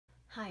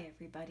Hi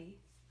everybody,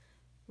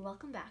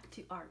 welcome back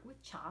to Art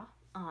with Cha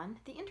on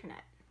the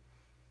internet.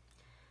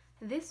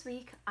 This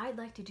week I'd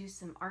like to do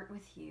some art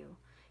with you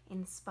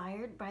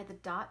inspired by the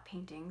dot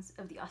paintings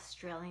of the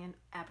Australian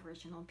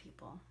Aboriginal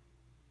people.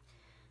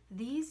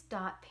 These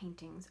dot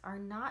paintings are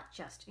not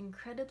just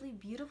incredibly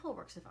beautiful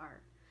works of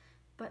art,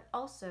 but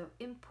also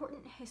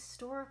important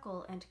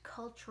historical and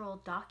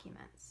cultural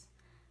documents,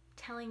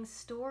 telling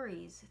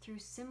stories through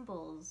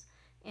symbols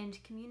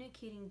and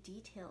communicating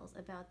details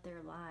about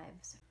their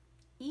lives.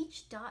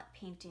 Each dot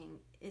painting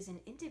is an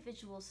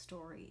individual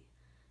story,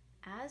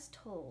 as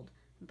told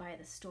by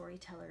the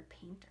storyteller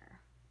painter.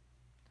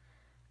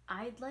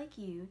 I'd like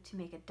you to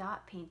make a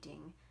dot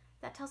painting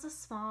that tells a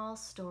small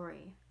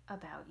story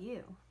about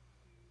you.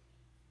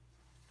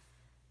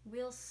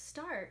 We'll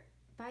start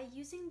by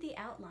using the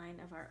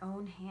outline of our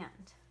own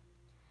hand.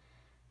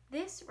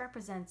 This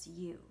represents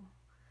you,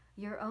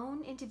 your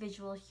own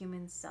individual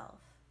human self.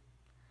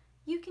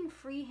 You can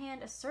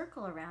freehand a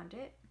circle around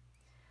it,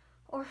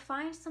 or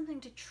find something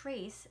to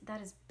trace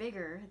that is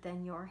bigger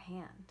than your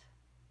hand.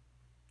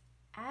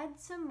 Add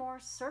some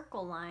more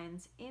circle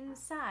lines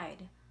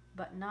inside,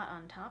 but not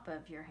on top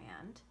of your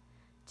hand,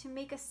 to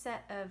make a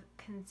set of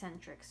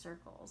concentric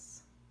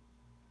circles.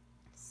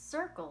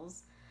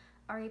 Circles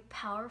are a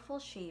powerful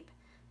shape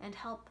and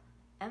help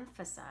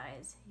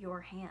emphasize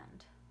your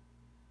hand.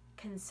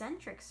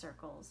 Concentric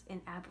circles in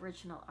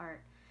Aboriginal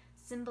art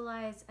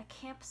symbolize a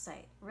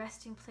campsite,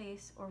 resting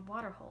place, or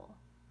waterhole.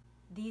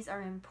 These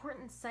are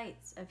important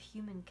sites of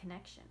human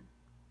connection.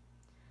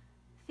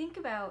 Think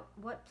about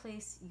what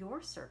place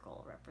your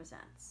circle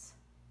represents.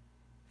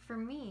 For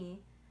me,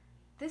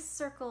 this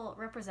circle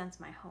represents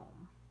my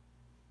home.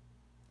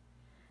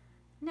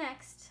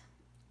 Next,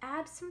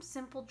 add some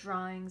simple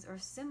drawings or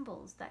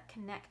symbols that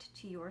connect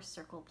to your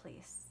circle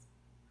place.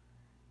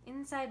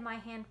 Inside my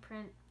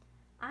handprint,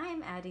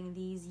 I'm adding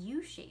these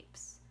U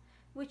shapes,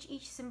 which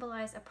each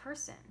symbolize a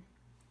person,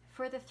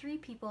 for the 3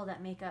 people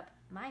that make up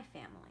my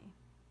family.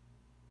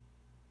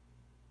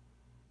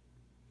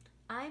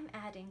 I'm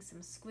adding some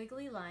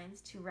squiggly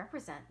lines to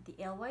represent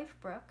the Alewife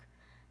Brook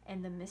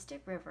and the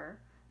Mystic River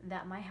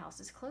that my house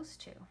is close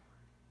to.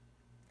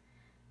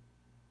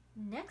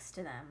 Next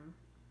to them,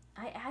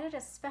 I added a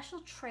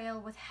special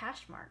trail with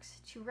hash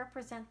marks to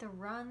represent the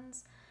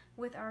runs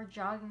with our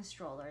jogging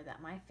stroller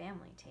that my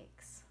family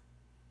takes,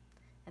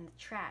 and the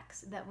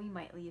tracks that we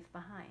might leave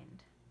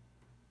behind.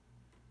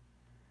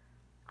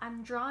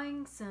 I'm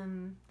drawing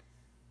some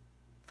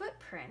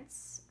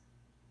footprints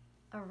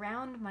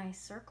around my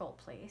circle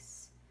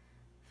place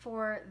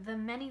for the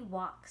many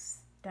walks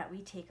that we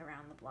take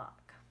around the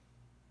block.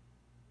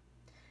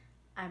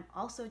 I'm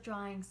also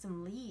drawing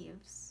some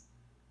leaves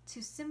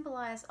to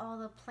symbolize all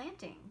the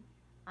planting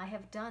I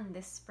have done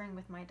this spring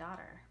with my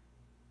daughter.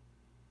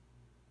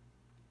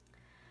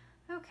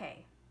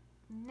 Okay,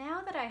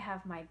 now that I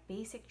have my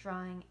basic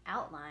drawing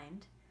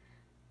outlined,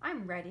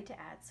 I'm ready to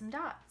add some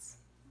dots.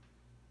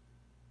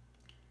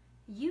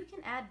 You can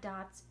add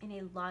dots in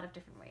a lot of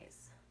different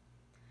ways.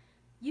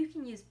 You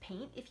can use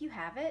paint if you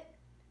have it,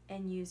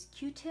 and use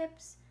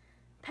Q-tips,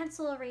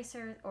 pencil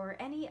eraser, or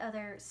any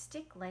other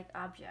stick-like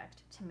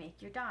object to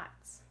make your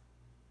dots.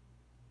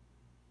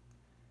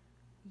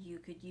 You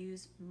could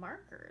use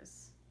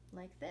markers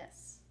like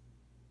this,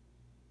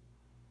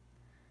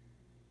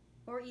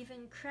 or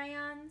even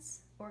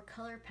crayons or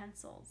color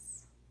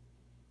pencils.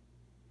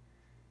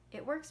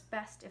 It works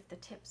best if the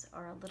tips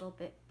are a little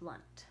bit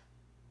blunt.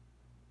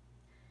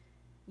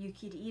 You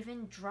could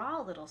even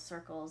draw little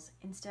circles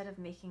instead of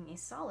making a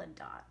solid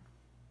dot.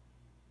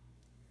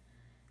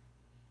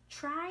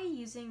 Try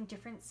using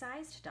different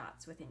sized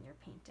dots within your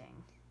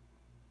painting.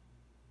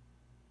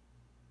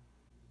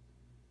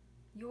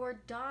 Your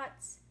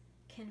dots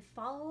can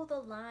follow the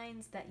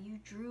lines that you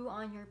drew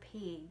on your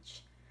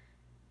page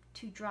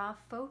to draw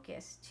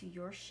focus to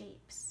your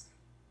shapes.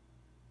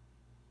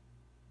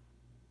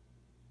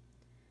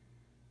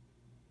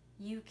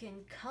 You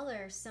can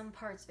color some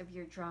parts of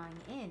your drawing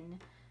in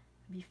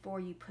before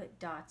you put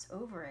dots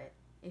over it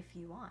if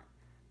you want.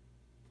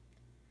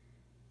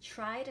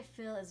 Try to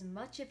fill as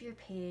much of your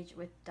page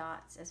with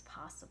dots as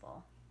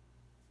possible.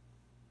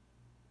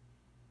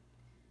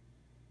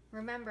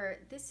 Remember,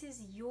 this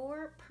is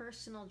your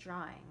personal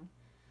drawing,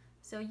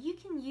 so you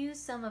can use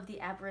some of the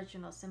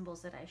Aboriginal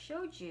symbols that I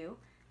showed you,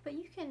 but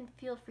you can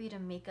feel free to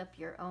make up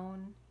your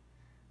own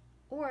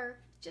or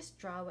just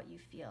draw what you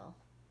feel.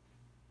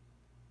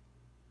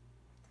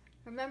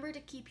 Remember to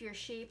keep your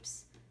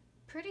shapes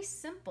pretty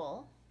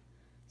simple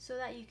so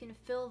that you can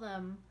fill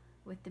them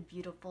with the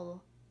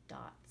beautiful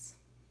dots.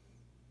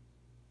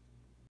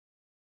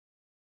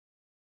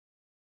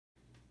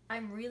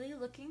 I'm really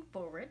looking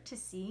forward to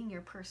seeing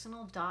your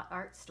personal dot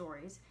art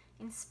stories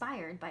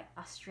inspired by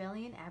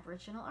Australian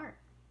Aboriginal art.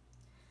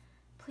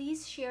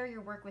 Please share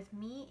your work with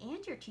me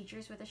and your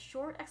teachers with a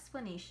short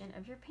explanation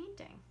of your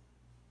painting.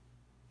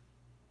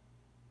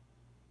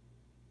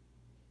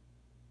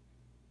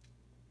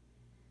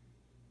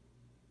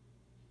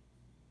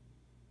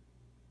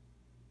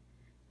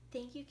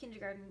 Thank you,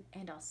 kindergarten,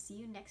 and I'll see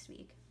you next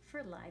week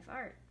for live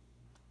art.